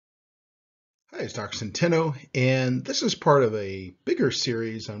Hi, it's Dr. Centeno, and this is part of a bigger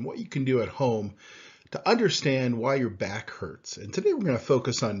series on what you can do at home to understand why your back hurts. And today we're going to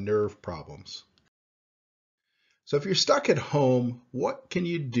focus on nerve problems. So if you're stuck at home, what can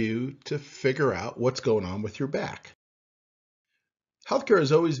you do to figure out what's going on with your back? Healthcare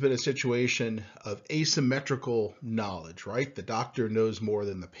has always been a situation of asymmetrical knowledge, right? The doctor knows more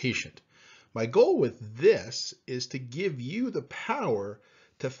than the patient. My goal with this is to give you the power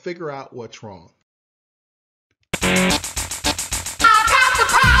to figure out what's wrong.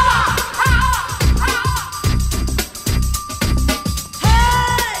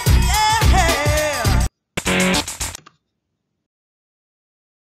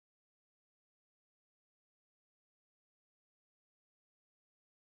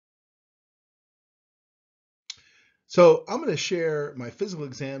 So I'm going to share my physical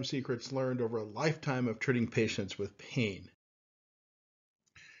exam secrets learned over a lifetime of treating patients with pain.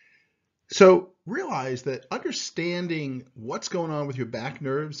 So realize that understanding what's going on with your back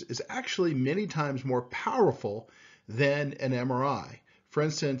nerves is actually many times more powerful than an MRI. For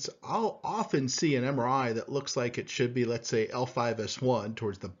instance, I'll often see an MRI that looks like it should be, let's say, L5S1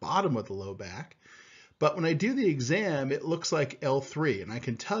 towards the bottom of the low back. But when I do the exam, it looks like L3, and I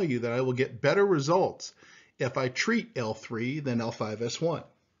can tell you that I will get better results if I treat L3 than L5S1.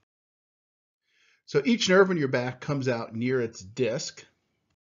 So each nerve in your back comes out near its disc,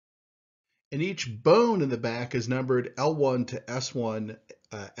 and each bone in the back is numbered L1 to S1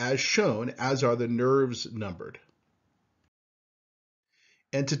 as shown, as are the nerves numbered.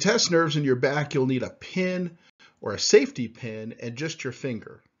 And to test nerves in your back, you'll need a pin or a safety pin and just your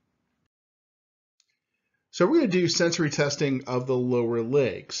finger. So we're going to do sensory testing of the lower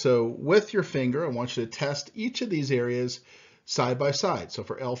leg. So with your finger, I want you to test each of these areas side by side. So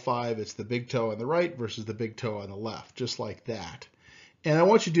for L5, it's the big toe on the right versus the big toe on the left, just like that. And I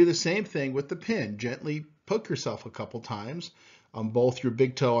want you to do the same thing with the pin. Gently poke yourself a couple times on both your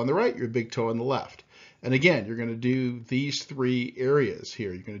big toe on the right, your big toe on the left. And again, you're going to do these three areas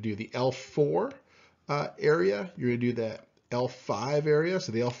here. You're going to do the L4 area. You're going to do that L5 area.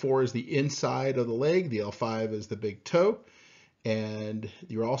 So the L4 is the inside of the leg. The L5 is the big toe. And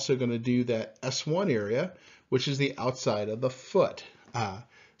you're also going to do that S1 area, which is the outside of the foot.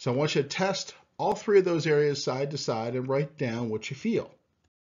 So I want you to test all three of those areas side to side and write down what you feel.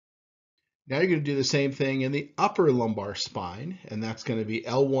 Now you're going to do the same thing in the upper lumbar spine, and that's going to be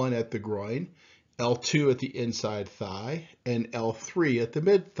L1 at the groin, L2 at the inside thigh, and L3 at the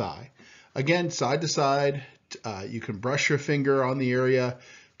mid thigh. Again, side to side. You can brush your finger on the area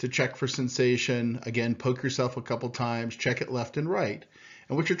to check for sensation. Again, poke yourself a couple times, check it left and right.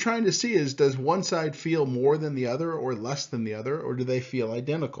 And what you're trying to see is, does one side feel more than the other or less than the other, or do they feel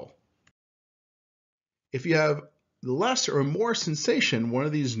identical? If you have less or more sensation, one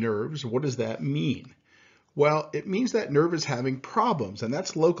of these nerves, what does that mean? Well, it means that nerve is having problems, and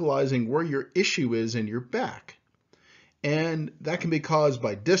that's localizing where your issue is in your back. And that can be caused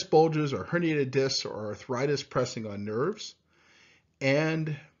by disc bulges or herniated discs or arthritis pressing on nerves.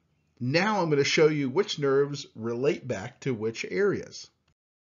 And now I'm going to show you which nerves relate back to which areas.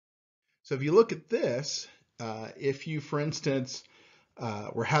 So if you look at this, if you, for instance,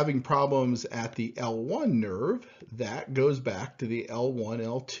 were having problems at the L1 nerve, that goes back to the L1,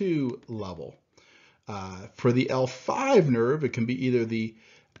 L2 level. For the L5 nerve, it can be either the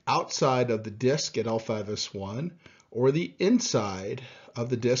outside of the disc at L5S1 or the inside of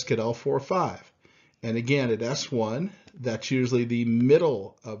the disc at L4-5. And again, at S1, that's usually the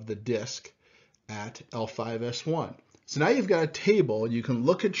middle of the disc at L5S1. So now you've got a table, and you can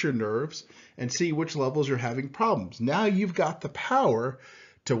look at your nerves and see which levels you're having problems. Now you've got the power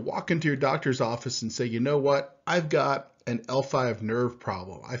to walk into your doctor's office and say, you know what, I've got an L5 nerve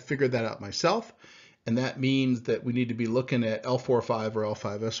problem. I figured that out myself, and that means that we need to be looking at L4-5 or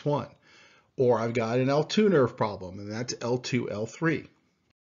L5S1. Or I've got an L2 nerve problem, and that's L2, L3.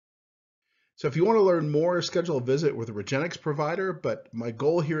 So if you want to learn more, schedule a visit with a Regenix provider, but my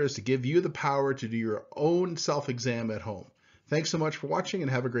goal here is to give you the power to do your own self-exam at home. Thanks so much for watching, and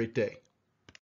have a great day.